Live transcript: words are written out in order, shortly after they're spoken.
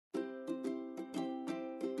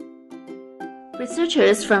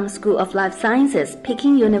Researchers from School of Life Sciences,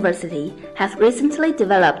 Peking University, have recently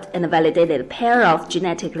developed and validated a pair of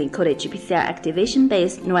genetically encoded GPCR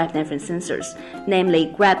activation-based norepinephrine sensors,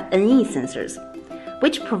 namely GRAB-NE sensors,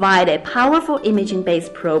 which provide a powerful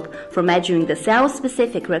imaging-based probe for measuring the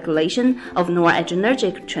cell-specific regulation of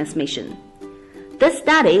noradrenergic transmission. This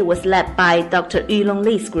study was led by Dr. Yulong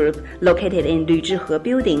Li's group located in Luzhihe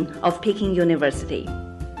Building of Peking University.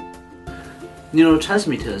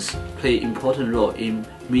 Neurotransmitters play an important role in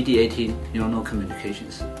mediating neuronal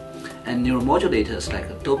communications, and neuromodulators like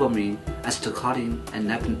dopamine, acetylcholine, and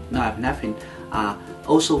norepinephrine are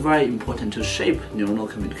also very important to shape neuronal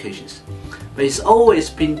communications. But it's always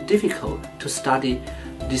been difficult to study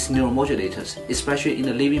these neuromodulators, especially in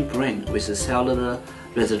the living brain with a cellular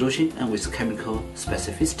resolution and with chemical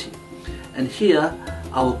specificity. And here,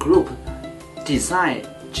 our group designed,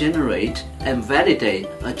 generate, and validate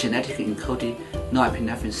a genetically encoded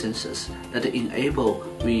norepinephrine sensors that enable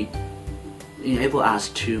us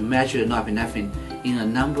to measure norepinephrine in a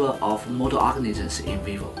number of model organisms in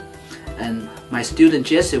vivo. And my student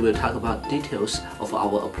Jesse will talk about details of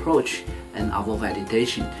our approach and our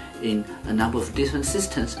validation in a number of different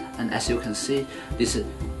systems. And as you can see, these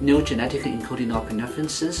new genetically encoded norepinephrine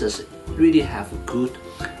sensors really have good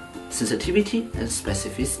sensitivity and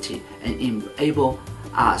specificity and enable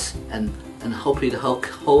us and hopefully the whole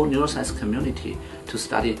neuroscience community to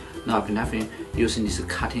study norepinephrine using this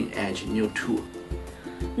cutting-edge new tool.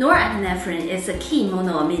 Norepinephrine is a key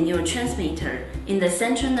monoamine neurotransmitter in the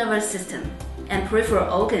central nervous system and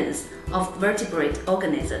peripheral organs of vertebrate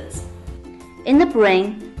organisms. In the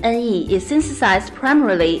brain, NE is synthesized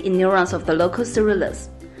primarily in neurons of the locus coeruleus,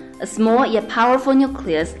 a small yet powerful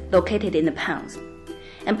nucleus located in the pons,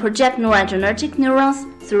 and project noradrenergic neurons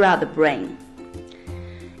throughout the brain.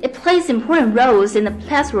 It plays important roles in the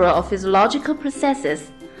plethora of physiological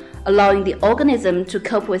processes, allowing the organism to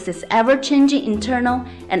cope with its ever-changing internal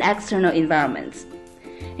and external environments,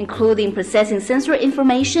 including processing sensory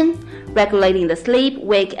information, regulating the sleep,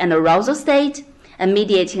 wake, and arousal state, and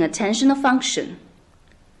mediating attentional function.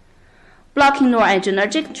 Blocking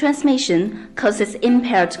noradrenergic transmission causes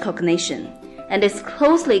impaired cognition and is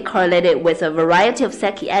closely correlated with a variety of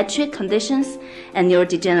psychiatric conditions and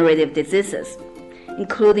neurodegenerative diseases,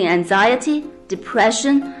 including anxiety,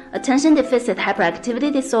 depression, attention deficit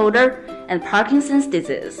hyperactivity disorder, and Parkinson's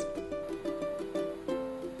disease.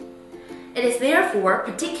 It is therefore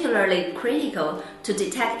particularly critical to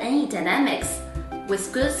detect NE dynamics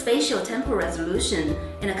with good spatiotemporal resolution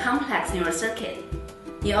in a complex neural circuit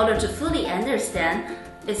in order to fully understand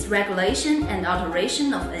its regulation and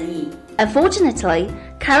alteration of NE. Unfortunately,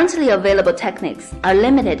 currently available techniques are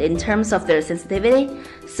limited in terms of their sensitivity,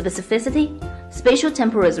 specificity,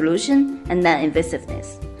 spatiotemporal resolution, and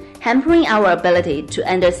non-invasiveness, hampering our ability to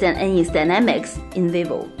understand NE's dynamics in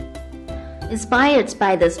vivo. Inspired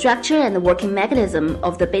by the structure and working mechanism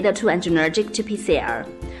of the beta-2 adrenergic GPCR,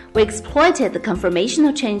 we exploited the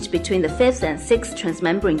conformational change between the 5th and 6th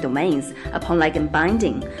transmembrane domains upon ligand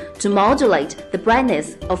binding to modulate the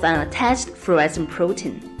brightness of an attached fluorescent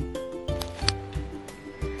protein.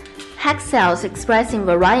 Hex cells expressing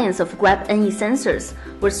variants of GRAB-NE sensors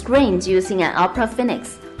were screened using an Opera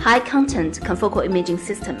Phoenix high-content confocal imaging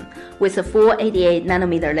system with a 488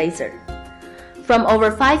 nanometer laser. From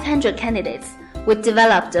over 500 candidates, we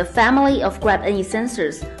developed a family of GRAB-NE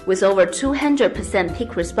sensors with over 200%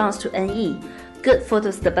 peak response to NE, good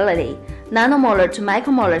photostability, nanomolar to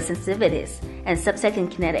micromolar sensitivities, and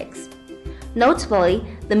sub-second kinetics. Notably,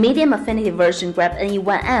 the medium affinity version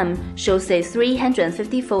GRAB-NE1M shows a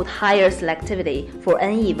 350-fold higher selectivity for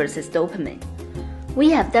NE versus dopamine. We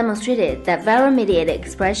have demonstrated that viral mediated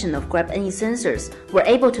expression of GRAB-NE sensors were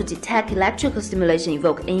able to detect electrical stimulation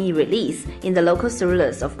evoke NE release in the locus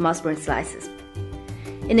coeruleus of mouse brain slices.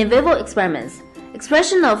 In in vivo experiments,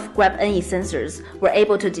 expression of GRAB-NE sensors were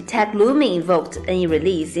able to detect lumin-evoked NE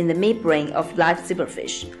release in the midbrain of live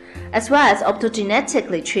zebrafish, as well as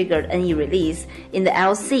optogenetically triggered NE release in the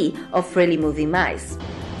LC of freely moving mice.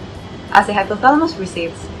 As the hypothalamus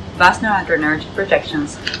receives vast noradrenergic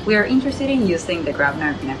projections, we are interested in using the GRAB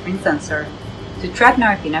norepinephrine sensor to track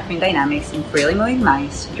norepinephrine dynamics in freely moving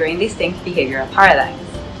mice during distinct behavioral paradigms.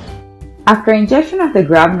 After injection of the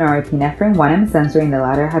GRAB norepinephrine 1M sensor in the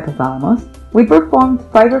lateral hypothalamus, we performed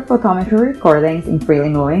fiber photometry recordings in freely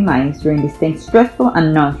moving mice during distinct stressful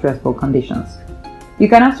and non-stressful conditions. You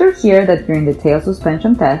can observe here that during the tail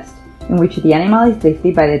suspension test, in which the animal is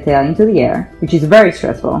lifted by the tail into the air, which is very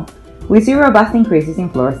stressful, we see robust increases in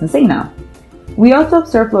fluorescent signal. We also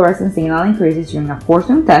observe fluorescent signal increases during a force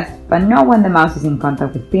test, but not when the mouse is in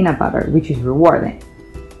contact with peanut butter, which is rewarding.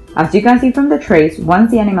 As you can see from the trace,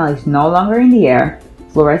 once the animal is no longer in the air,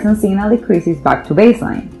 fluorescent signal decreases back to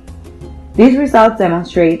baseline. These results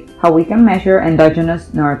demonstrate how we can measure endogenous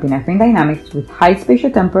norepinephrine dynamics with high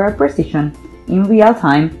spatiotemporal precision in real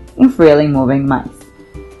time in freely moving mice.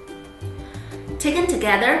 Taken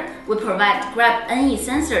together, we provide GrabNE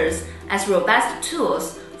sensors as robust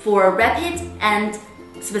tools for rapid and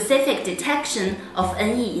specific detection of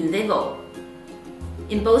NE in vivo,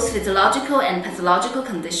 in both physiological and pathological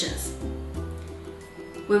conditions.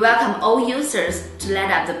 We welcome all users to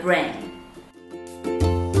light up the brain.